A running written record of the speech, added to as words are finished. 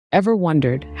Ever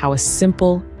wondered how a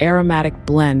simple, aromatic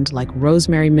blend like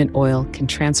rosemary mint oil can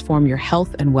transform your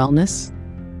health and wellness?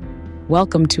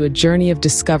 Welcome to a journey of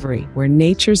discovery where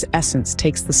nature's essence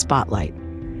takes the spotlight.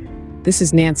 This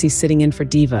is Nancy sitting in for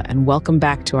Diva, and welcome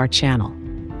back to our channel.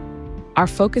 Our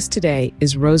focus today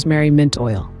is rosemary mint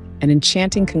oil, an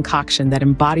enchanting concoction that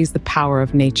embodies the power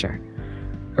of nature.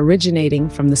 Originating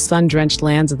from the sun-drenched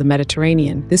lands of the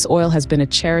Mediterranean, this oil has been a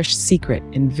cherished secret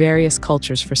in various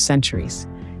cultures for centuries.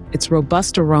 Its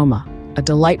robust aroma, a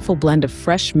delightful blend of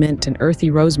fresh mint and earthy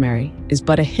rosemary, is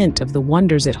but a hint of the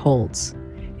wonders it holds.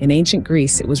 In ancient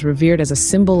Greece, it was revered as a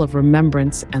symbol of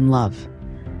remembrance and love.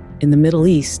 In the Middle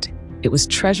East, it was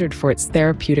treasured for its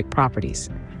therapeutic properties.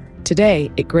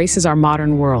 Today, it graces our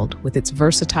modern world with its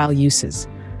versatile uses,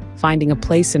 finding a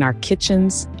place in our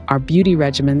kitchens, our beauty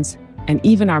regimens, and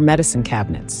even our medicine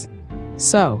cabinets.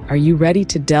 So, are you ready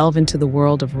to delve into the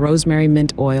world of rosemary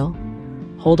mint oil?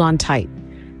 Hold on tight.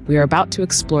 We are about to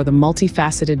explore the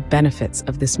multifaceted benefits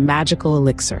of this magical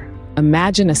elixir.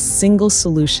 Imagine a single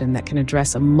solution that can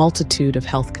address a multitude of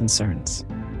health concerns.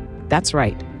 That's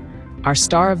right. Our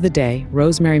star of the day,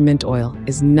 rosemary mint oil,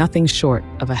 is nothing short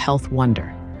of a health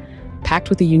wonder. Packed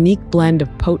with a unique blend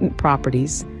of potent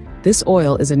properties, this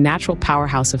oil is a natural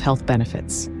powerhouse of health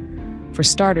benefits. For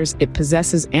starters, it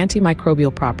possesses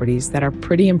antimicrobial properties that are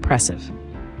pretty impressive.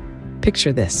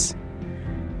 Picture this.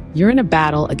 You're in a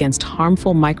battle against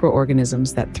harmful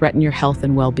microorganisms that threaten your health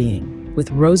and well-being. With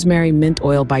rosemary mint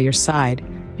oil by your side,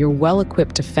 you're well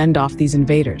equipped to fend off these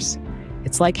invaders.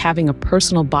 It's like having a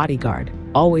personal bodyguard,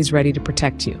 always ready to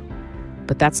protect you.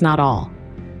 But that's not all.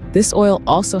 This oil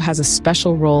also has a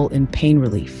special role in pain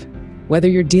relief. Whether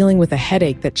you're dealing with a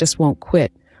headache that just won't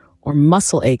quit, or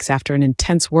muscle aches after an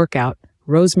intense workout,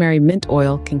 rosemary mint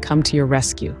oil can come to your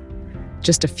rescue.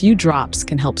 Just a few drops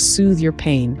can help soothe your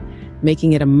pain,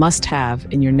 making it a must-have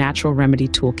in your natural remedy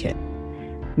toolkit.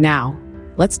 Now,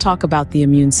 let's talk about the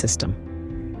immune system.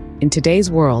 In today's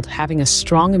world, having a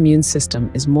strong immune system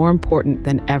is more important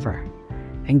than ever.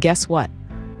 And guess what?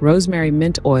 Rosemary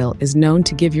mint oil is known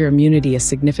to give your immunity a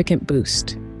significant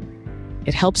boost.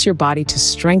 It helps your body to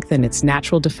strengthen its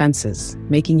natural defenses,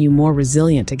 making you more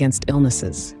resilient against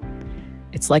illnesses.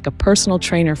 It's like a personal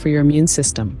trainer for your immune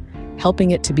system,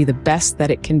 helping it to be the best that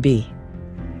it can be.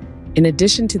 In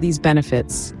addition to these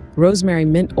benefits, rosemary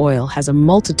mint oil has a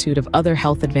multitude of other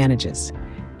health advantages.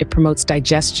 It promotes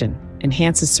digestion,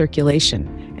 enhances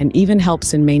circulation, and even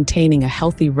helps in maintaining a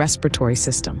healthy respiratory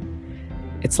system.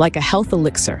 It's like a health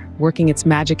elixir, working its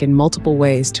magic in multiple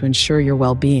ways to ensure your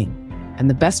well-being. And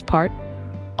the best part?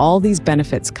 All these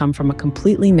benefits come from a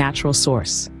completely natural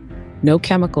source. No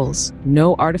chemicals,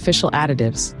 no artificial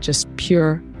additives, just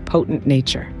pure, potent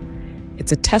nature.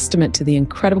 It's a testament to the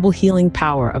incredible healing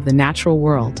power of the natural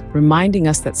world, reminding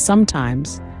us that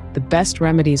sometimes the best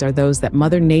remedies are those that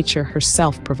Mother Nature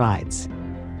herself provides.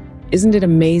 Isn't it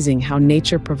amazing how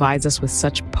nature provides us with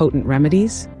such potent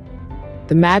remedies?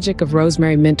 The magic of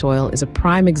rosemary mint oil is a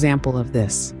prime example of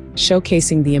this,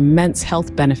 showcasing the immense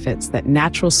health benefits that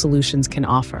natural solutions can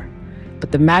offer.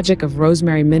 But the magic of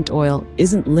rosemary mint oil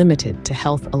isn't limited to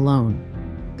health alone.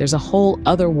 There's a whole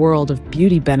other world of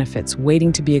beauty benefits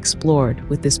waiting to be explored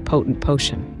with this potent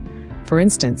potion. For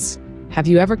instance, have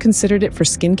you ever considered it for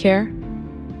skincare?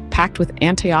 Packed with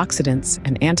antioxidants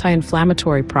and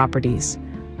anti-inflammatory properties,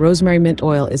 rosemary mint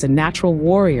oil is a natural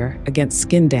warrior against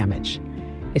skin damage.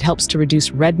 It helps to reduce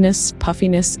redness,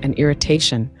 puffiness, and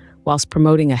irritation, whilst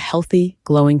promoting a healthy,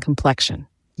 glowing complexion.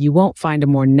 You won't find a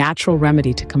more natural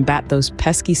remedy to combat those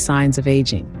pesky signs of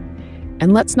aging.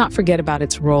 And let's not forget about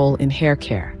its role in hair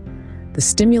care. The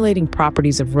stimulating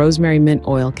properties of rosemary mint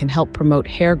oil can help promote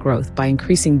hair growth by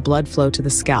increasing blood flow to the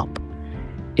scalp.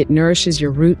 It nourishes your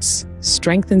roots,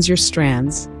 strengthens your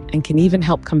strands, and can even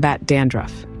help combat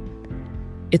dandruff.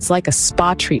 It's like a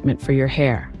spa treatment for your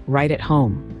hair, right at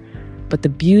home. But the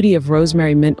beauty of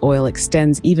rosemary mint oil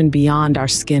extends even beyond our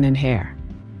skin and hair.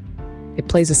 It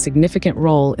plays a significant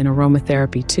role in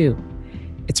aromatherapy too.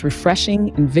 Its refreshing,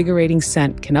 invigorating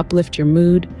scent can uplift your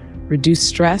mood, reduce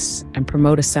stress, and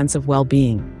promote a sense of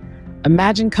well-being.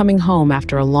 Imagine coming home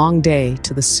after a long day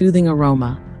to the soothing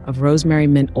aroma of rosemary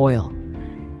mint oil.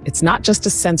 It's not just a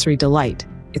sensory delight,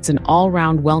 it's an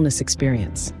all-round wellness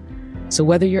experience. So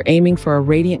whether you're aiming for a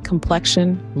radiant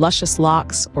complexion, luscious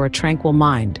locks, or a tranquil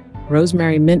mind,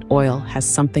 rosemary mint oil has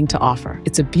something to offer.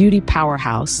 It's a beauty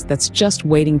powerhouse that's just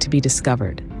waiting to be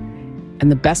discovered.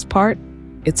 And the best part?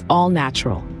 It's all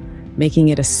natural, making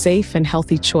it a safe and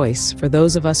healthy choice for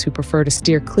those of us who prefer to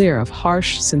steer clear of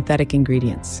harsh synthetic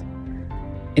ingredients.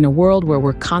 In a world where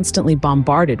we're constantly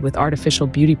bombarded with artificial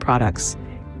beauty products,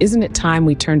 isn't it time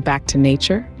we turned back to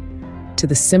nature? to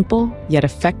the simple yet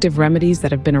effective remedies that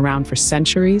have been around for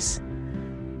centuries,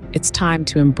 it's time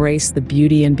to embrace the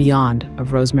beauty and beyond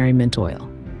of rosemary mint oil.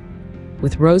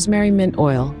 With rosemary mint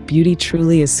oil, beauty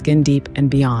truly is skin deep and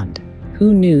beyond.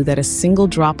 Who knew that a single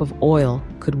drop of oil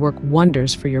could work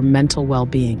wonders for your mental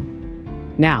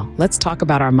well-being? Now, let's talk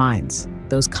about our minds,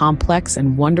 those complex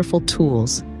and wonderful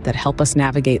tools that help us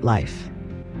navigate life.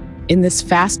 In this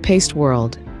fast-paced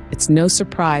world, it's no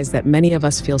surprise that many of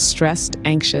us feel stressed,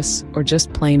 anxious, or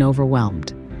just plain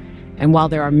overwhelmed. And while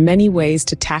there are many ways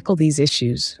to tackle these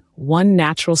issues, one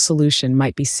natural solution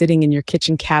might be sitting in your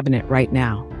kitchen cabinet right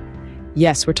now.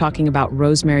 Yes, we're talking about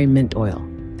rosemary mint oil.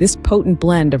 This potent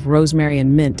blend of rosemary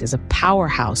and mint is a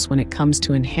powerhouse when it comes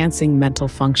to enhancing mental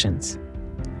functions.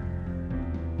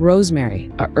 Rosemary,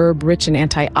 a herb rich in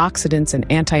antioxidants and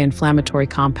anti-inflammatory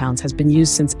compounds, has been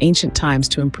used since ancient times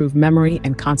to improve memory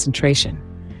and concentration.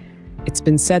 It's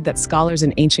been said that scholars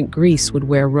in ancient Greece would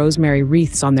wear rosemary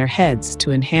wreaths on their heads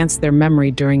to enhance their memory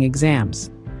during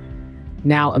exams.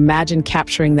 Now imagine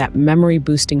capturing that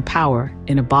memory-boosting power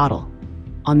in a bottle.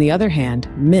 On the other hand,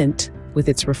 mint, with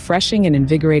its refreshing and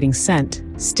invigorating scent,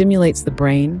 stimulates the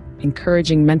brain,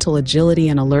 encouraging mental agility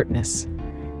and alertness.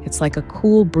 It's like a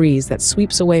cool breeze that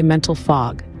sweeps away mental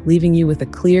fog, leaving you with a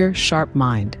clear, sharp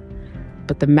mind.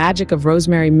 But the magic of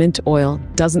rosemary mint oil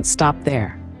doesn't stop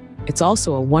there. It's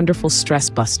also a wonderful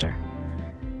stress buster.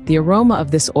 The aroma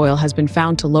of this oil has been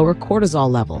found to lower cortisol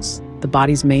levels, the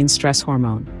body's main stress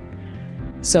hormone.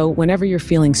 So whenever you're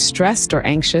feeling stressed or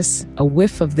anxious, a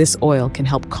whiff of this oil can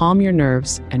help calm your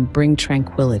nerves and bring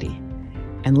tranquility.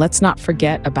 And let's not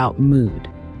forget about mood.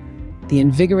 The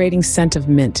invigorating scent of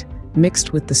mint,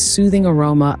 mixed with the soothing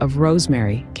aroma of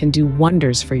rosemary, can do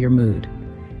wonders for your mood.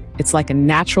 It's like a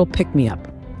natural pick-me-up,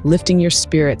 lifting your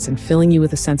spirits and filling you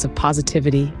with a sense of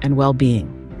positivity and well-being.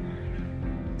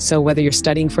 So whether you're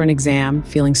studying for an exam,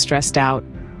 feeling stressed out,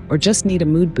 or just need a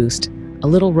mood boost, a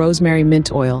little rosemary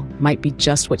mint oil might be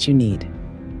just what you need.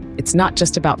 It's not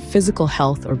just about physical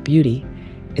health or beauty,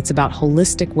 it's about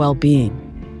holistic well-being,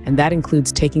 and that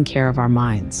includes taking care of our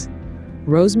minds.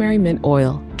 Rosemary mint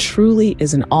oil truly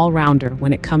is an all-rounder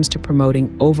when it comes to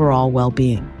promoting overall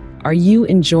well-being. Are you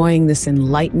enjoying this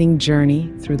enlightening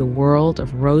journey through the world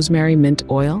of rosemary mint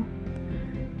oil?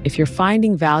 If you're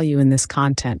finding value in this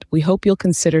content, we hope you'll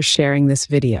consider sharing this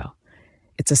video.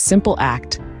 It's a simple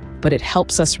act, but it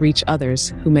helps us reach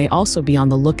others who may also be on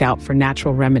the lookout for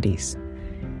natural remedies.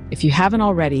 If you haven't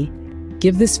already,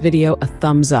 give this video a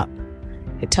thumbs up.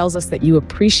 It tells us that you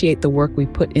appreciate the work we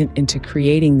put into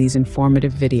creating these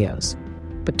informative videos.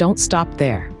 But don't stop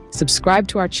there. Subscribe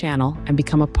to our channel and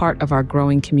become a part of our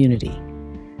growing community.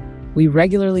 We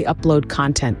regularly upload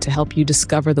content to help you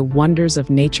discover the wonders of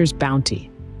nature's bounty,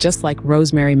 just like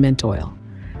rosemary mint oil.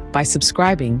 By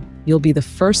subscribing, you'll be the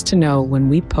first to know when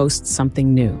we post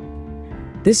something new.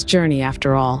 This journey,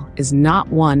 after all, is not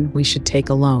one we should take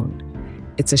alone.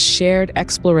 It's a shared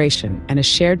exploration and a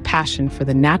shared passion for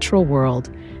the natural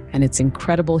world and its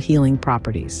incredible healing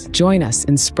properties. Join us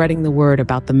in spreading the word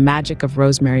about the magic of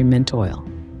rosemary mint oil.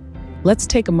 Let's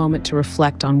take a moment to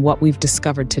reflect on what we've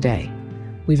discovered today.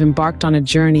 We've embarked on a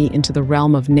journey into the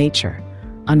realm of nature,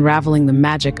 unraveling the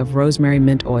magic of rosemary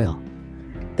mint oil.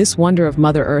 This wonder of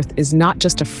Mother Earth is not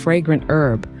just a fragrant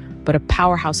herb, but a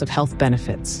powerhouse of health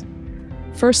benefits.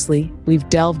 Firstly, we've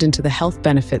delved into the health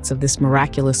benefits of this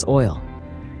miraculous oil.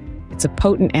 It's a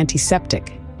potent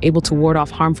antiseptic, able to ward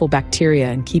off harmful bacteria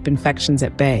and keep infections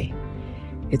at bay.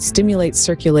 It stimulates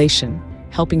circulation,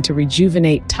 helping to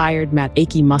rejuvenate tired,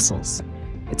 achy muscles.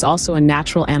 It's also a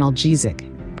natural analgesic,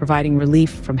 providing relief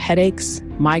from headaches,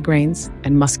 migraines,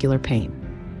 and muscular pain.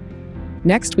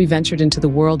 Next, we ventured into the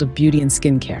world of beauty and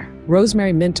skincare.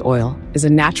 Rosemary mint oil is a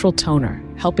natural toner,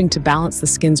 helping to balance the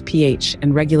skin's pH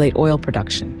and regulate oil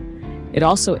production. It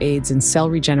also aids in cell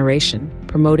regeneration,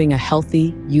 promoting a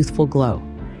healthy, youthful glow.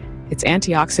 Its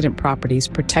antioxidant properties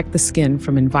protect the skin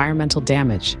from environmental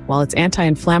damage, while its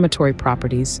anti-inflammatory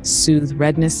properties soothe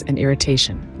redness and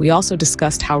irritation. We also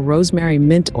discussed how rosemary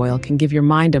mint oil can give your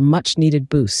mind a much-needed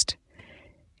boost.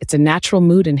 It's a natural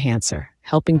mood enhancer,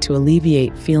 helping to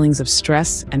alleviate feelings of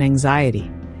stress and anxiety.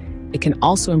 It can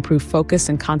also improve focus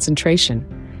and concentration,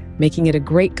 making it a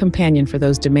great companion for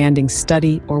those demanding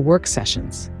study or work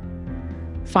sessions.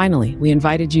 Finally, we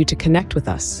invited you to connect with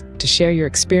us, to share your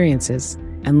experiences,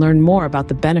 and learn more about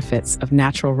the benefits of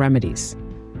natural remedies.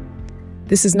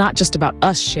 This is not just about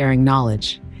us sharing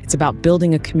knowledge, it's about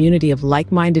building a community of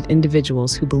like-minded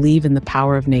individuals who believe in the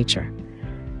power of nature.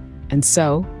 And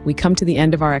so, we come to the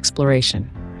end of our exploration.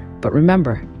 But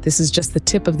remember, this is just the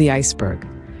tip of the iceberg.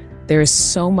 There is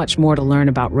so much more to learn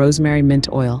about rosemary mint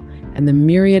oil and the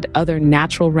myriad other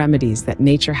natural remedies that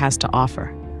nature has to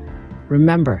offer.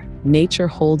 Remember, nature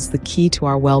holds the key to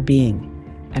our well-being,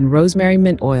 and rosemary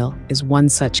mint oil is one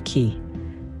such key.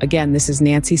 Again, this is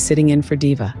Nancy sitting in for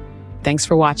Diva. Thanks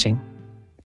for watching.